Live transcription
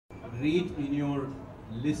rate in your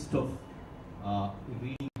list of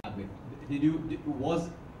reading habit? Was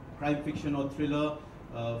crime fiction or thriller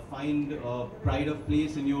find pride of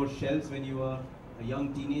place in your shelves when you were a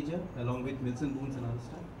young teenager, along with Milton Boons and other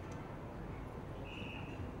stuff?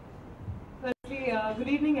 Firstly, good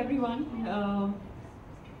evening, everyone.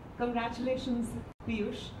 Congratulations,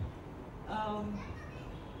 Piyush.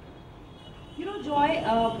 You know, Joy,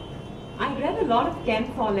 I read a lot of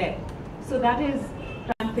Ken Follett, so that is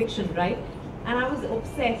crime fiction, right? And I was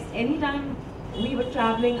obsessed. Anytime we were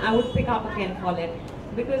traveling, I would pick up a Ken Follett,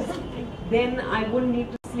 because then I wouldn't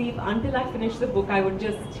need to sleep until I finished the book. I would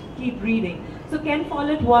just keep reading. So Ken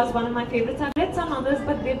Follett was one of my favorites. I've read some others,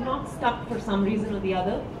 but they've not stuck for some reason or the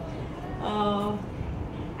other.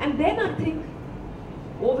 And then I think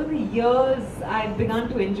over the years I've begun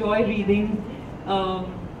to enjoy reading,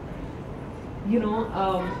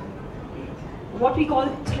 what we call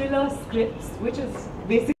thriller scripts, which is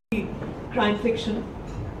basically crime fiction.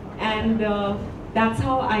 And that's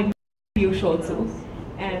how I met Piyush also.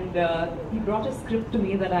 And he brought a script to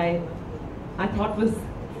me that I thought was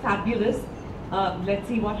fabulous. Let's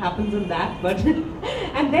see what happens in that. But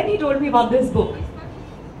and then he told me about this book.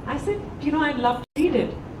 I said, you know, I'd love to read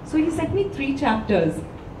it. So he sent me 3 chapters.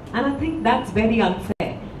 And I think that's very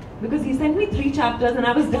unfair, because he sent me 3 chapters and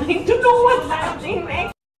I was dying to know what's happening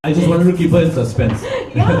next. I just wanted to keep her in suspense.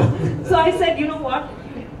 Yeah. So I said, you know what?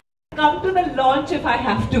 Come to the launch if I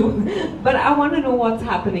have to, but I want to know what's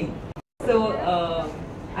happening. So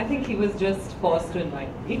I think he was just forced to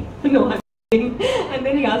invite me. No, I'm kidding. And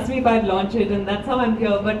then he asked me if I'd launch it, and that's how I'm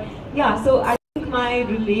here. But yeah, so I think my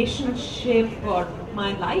relationship or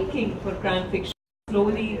my liking for crime fiction is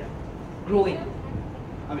slowly growing.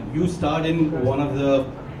 I mean, you starred in one of the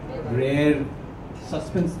rare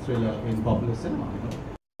suspense thriller in popular cinema. You know?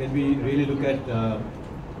 When we really look at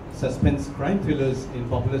suspense crime thrillers in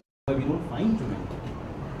popular cinema, we don't find too many.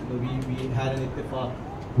 You know, we had an Ittifaq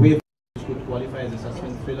way which could qualify as a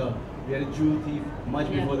suspense thriller. We had a Jewel Thief much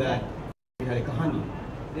before that. We had a Kahani.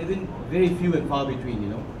 There have been very few and far between. You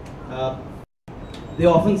know, they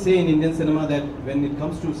often say in Indian cinema that when it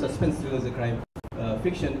comes to suspense thrillers, a crime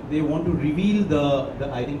fiction, they want to reveal the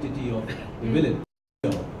identity of the villain.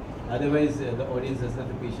 Otherwise, the audience doesn't have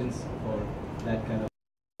the patience for that kind of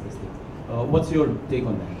thing. What's your take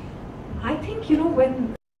on that? I think, you know,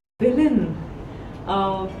 when villain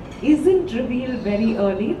isn't revealed very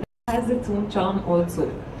early, that has its own charm also.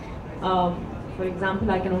 For example,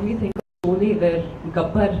 I can only think of Sholay, where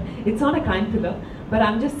Gabbar, it's not a crime thriller, but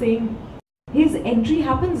I'm just saying his entry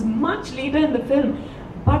happens much later in the film,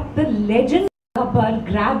 but the legend Gabbar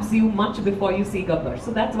grabs you much before you see Gabbar.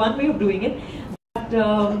 So that's one way of doing it. But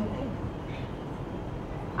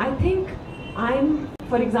I think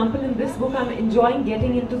for example, in this book, I'm enjoying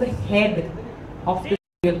getting into the head of the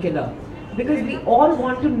serial killer. Because we all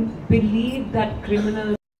want to believe that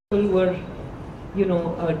criminal people were, you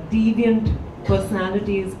know, deviant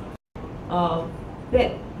personalities.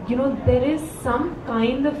 That, you know, there is some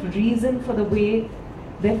kind of reason for the way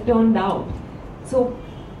they've turned out. So,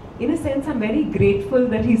 in a sense, I'm very grateful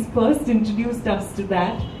that he's first introduced us to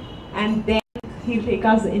that, and then he'll take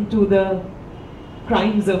us into the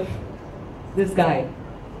crimes of this guy.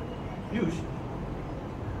 Piyush,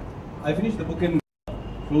 I finished the book in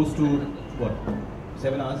close to, what,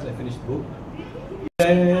 7 hours I finished the book.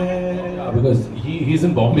 Yeah, because he's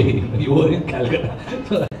in Bombay, you were in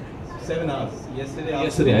Calcutta. 7 hours. Yesterday,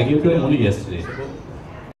 I gave it to him only yesterday.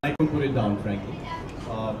 I couldn't put it down, frankly.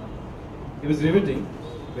 It was riveting,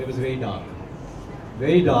 but it was very dark.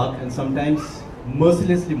 Very dark and sometimes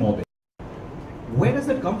mercilessly morbid. Where does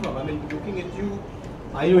that come from? I mean, looking at you,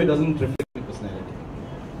 I know it doesn't reflect your personality.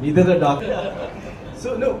 Neither the dark.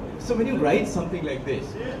 So when you write something like this,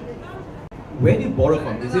 where do you borrow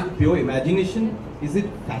from? Is it pure imagination? Is it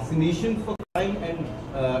fascination for crime and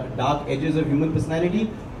dark edges of human personality?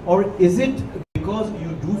 Or is it because you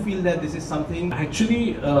do feel that this is something...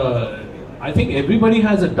 Actually, I think everybody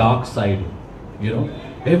has a dark side, you know.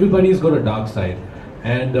 Everybody's got a dark side.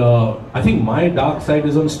 And I think my dark side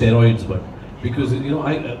is on steroids, but because, you know,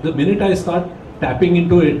 the minute I start tapping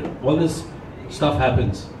into it, all this stuff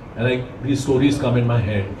happens. And like these stories come in my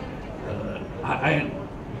head. I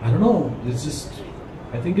don't know, it's just,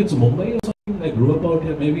 I think it's Mumbai or something. I grew up out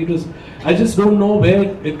here, maybe it was, I just don't know where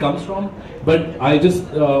it comes from, but I just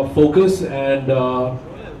focus and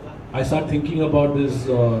I start thinking about these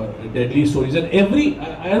deadly stories. And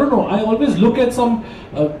I don't know, I always look at some,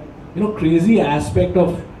 you know, crazy aspect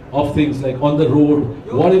of things, like on the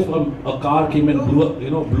road. What if a car came and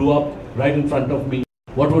blew up right in front of me?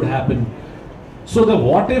 What would happen? So the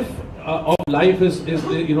what if of life is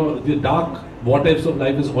the dark what ifs of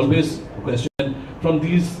life is always a question. From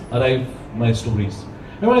these arrive my stories.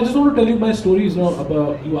 And I just want to tell you my stories.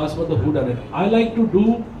 About, you asked about the who done it. I like to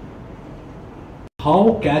do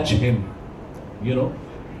how catch him.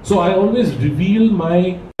 So I always reveal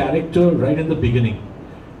my character right in the beginning,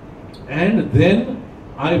 and then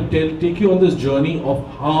I take you on this journey of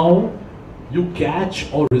how you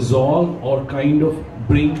catch or resolve or kind of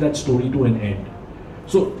bring that story to an end.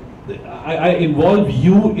 So I involve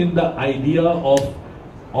you in the idea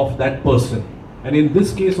of that person, and in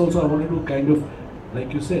this case also I wanted to kind of,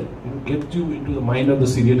 like you said, get you into the mind of the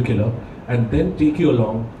serial killer and then take you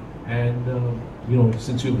along, and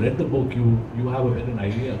since you've read the book, you have a better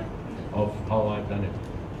idea of how I've done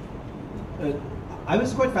it. I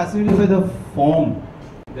was quite fascinated by the form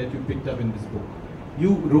that you picked up in this book.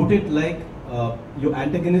 You wrote it like your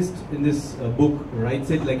antagonist in this book writes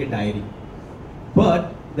it like a diary.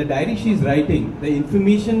 But the diary she's writing, the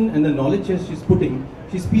information and the knowledge she's putting,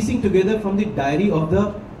 she's piecing together from the diary of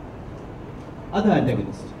the other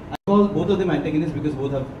antagonist. I call both of them antagonists because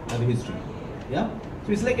both have a history. Yeah?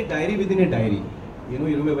 So it's like a diary within a diary. You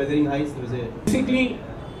remember Wuthering Heights, there was a... Basically,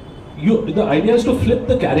 the idea is to flip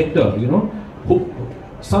the character,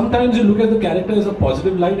 Sometimes you look at the character as a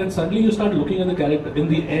positive light, and suddenly you start looking at the character in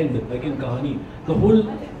the end, like in Kahani. The whole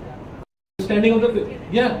understanding of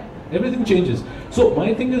everything changes. So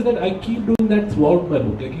my thing is that I keep doing that throughout my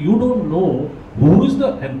book. Like, you don't know who is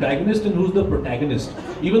the antagonist and who's the protagonist.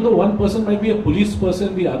 Even though one person might be a police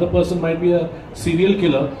person, the other person might be a serial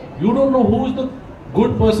killer, you don't know who's the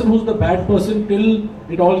good person, who's the bad person till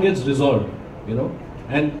it all gets resolved,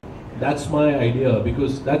 And that's my idea,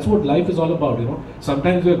 because that's what life is all about,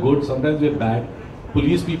 Sometimes we're good, sometimes we're bad.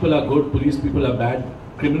 Police people are good, police people are bad.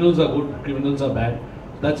 Criminals are good, criminals are bad.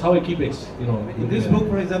 That's how I keep it, In this book,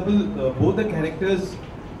 for example, both the characters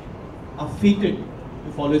are fated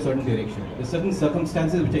to follow a certain direction. There's certain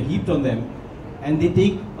circumstances which are heaped on them, and they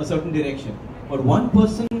take a certain direction. But one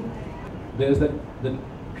person... There's the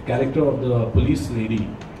character of the police lady,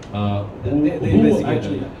 who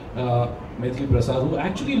actually... Maithili Prasad, who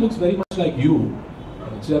actually looks very much like you.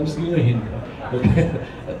 So I'm just giving you a hint. Okay.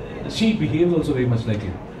 She behaves also very much like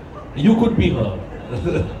you. You could be her.